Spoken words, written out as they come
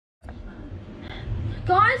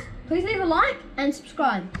Guys, please leave a like and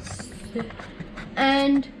subscribe.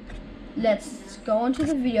 And let's go on to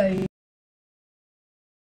the video.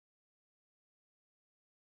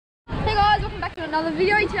 Hey guys, welcome back to another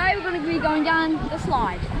video. Today we're going to be going down the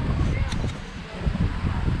slide.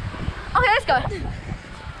 Okay, let's go.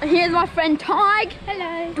 And here's my friend Tig.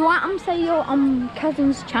 Hello. Do I say your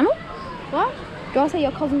cousin's channel? What? Do I say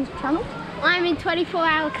your cousin's channel? I'm in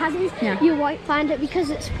 24-hour Cousins. Yeah. You won't find it because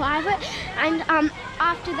it's private. And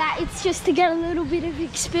after that, it's just to get a little bit of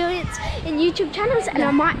experience in YouTube channels, and I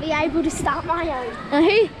might be able to start my own.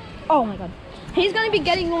 And oh my god, he's going to be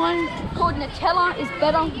getting one called Nutella is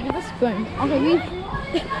Better with a Spoon. Okay,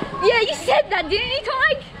 yeah, you said that, didn't you,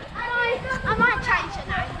 Tig? I might change the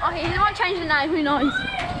name. Okay, he might change the name, who knows?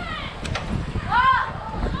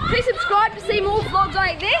 Please subscribe to see more vlogs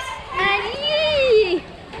like this. And yee!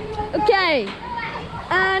 Okay.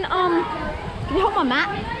 And can you hold my mat?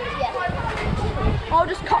 Yeah. I'll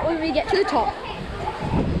just cut when we get to the top.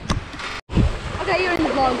 Okay, you're in the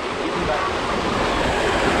vlog.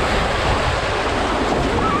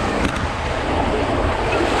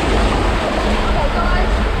 Okay guys,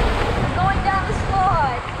 we're going down the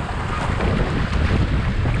slide.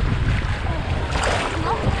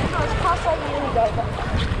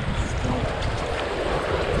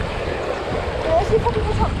 Let's see if I can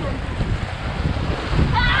catch up to him.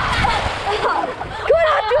 Good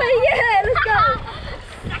after it, yeah, let's go.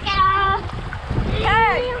 Okay.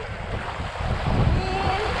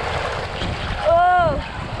 Oh.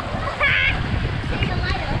 See you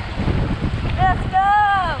later. Let's go.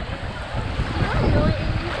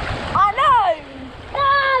 I know. No!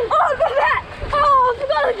 Oh, look at that. Oh, I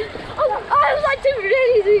forgot. I was like too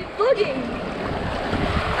ready to be vlogging.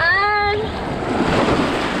 And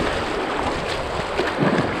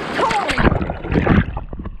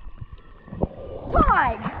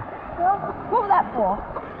what was that for?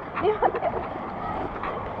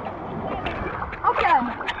 Okay.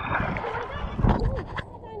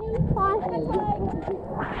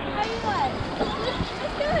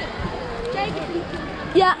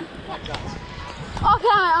 Yeah.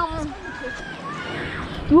 Okay,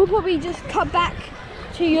 we'll probably just cut back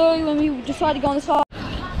to you when we decide to go on the slide.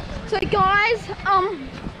 So guys,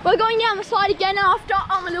 we're going down the slide again after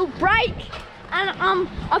a little break. And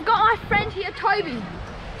I've got my friend here, Toby.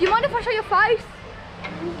 Do you mind if I show your face?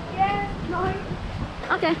 Yeah, no.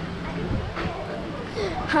 Okay.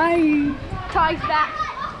 Hi. Tig's back.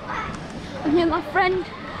 And here's my friend,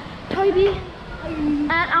 Toby.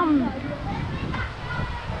 And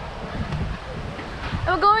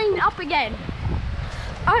we're going up again.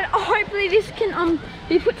 And hopefully this can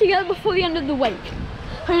be put together before the end of the week.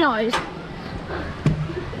 Who knows?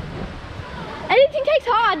 Editing takes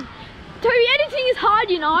hard. Toby, editing is hard,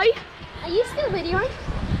 you know. Are you still videoing?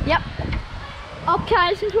 Yep.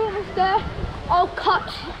 Okay, since we're almost there, I'll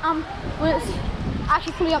cut when it's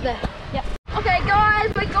actually fully up there. Yep. Okay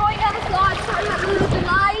guys, we're going down the slide, so we have a little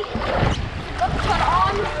delay. Let's turn it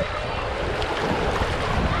on.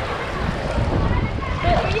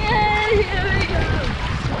 Yeah, here we go.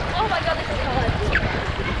 Oh my god, this is hard.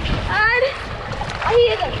 And I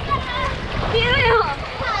hear them. Here they are.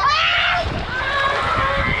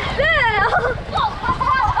 There! Oh,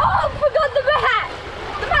 I forgot the mat!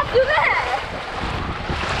 The mat's still there!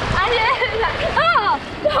 And oh,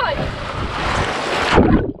 no!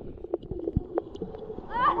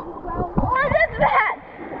 Oh, there's that!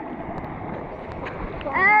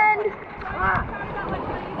 And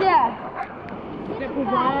yeah.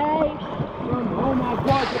 Oh my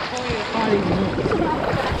god, you're playing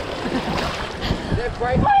They're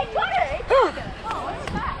great. Oh, he got it!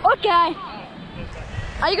 Okay.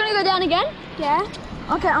 Are you gonna go down again? Yeah.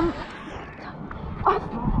 Okay,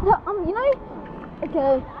 you know,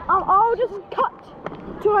 okay, I'll just cut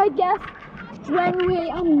to, I guess, when we,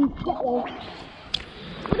 get there.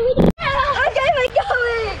 What do we do? Okay, we're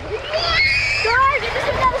going! Guys, we're just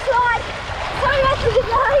down the slide. Sorry, that's the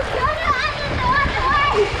slide.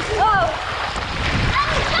 Oh.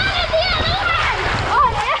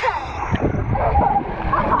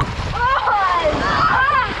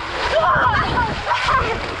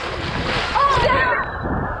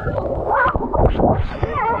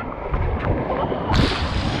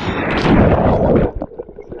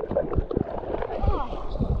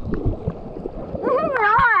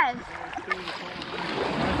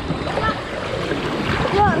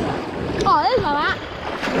 Oh, there's my mat.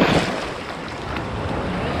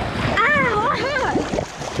 Ow, that hurt.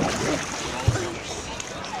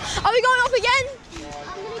 Are we going up again?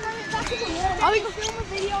 I'm going to go back to the water. Are we film a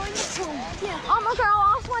video in the pool? Yeah. Okay, I'll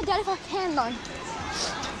ask my dad if I can though.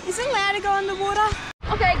 Is it allowed to go in the water?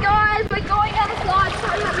 Okay guys, we're going down the slide.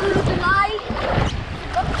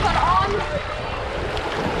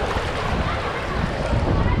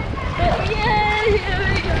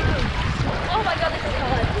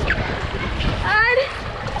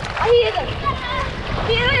 hear them.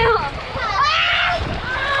 Here they are.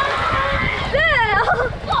 There.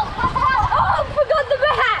 Oh, I forgot the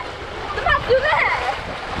bat. The bat's still there.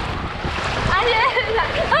 And yeah.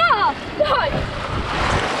 Oh, no.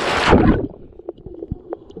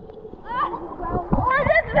 Oh,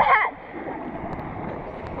 there's that.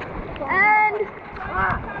 And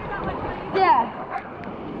yeah.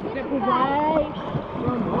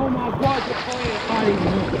 Oh my God, the toilet party.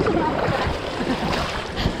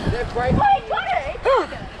 They're great.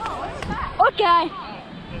 Okay.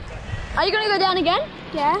 Are you gonna go down again?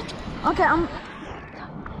 Yeah. Okay.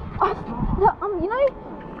 You know.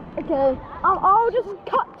 Okay. I'll just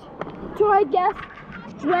cut to I guess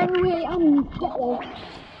when we get there.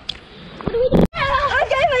 What do we do?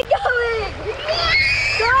 Okay, we're going.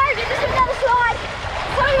 Guys, we just went down the slide.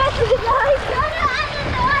 Sorry about the delay.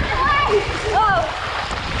 Oh.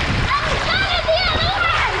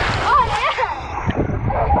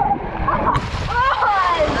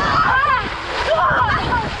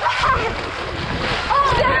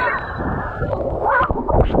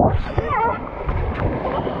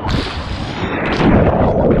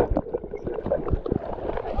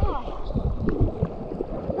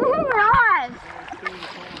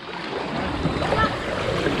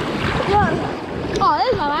 Oh,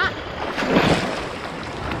 there's my mat.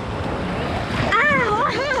 Ow,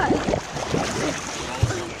 that hurt.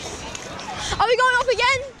 Are we going off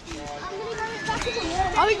again? I'm going to go back in the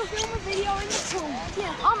water. Are we film a video in the pool?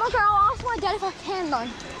 Yeah. Okay, I'll ask my dad if I can though.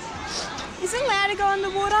 Is it allowed to go in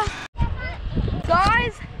the water?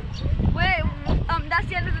 Guys, that's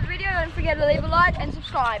the end of the video. Don't forget to leave a like and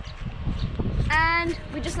subscribe. And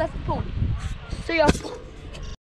we just left the pool. See ya.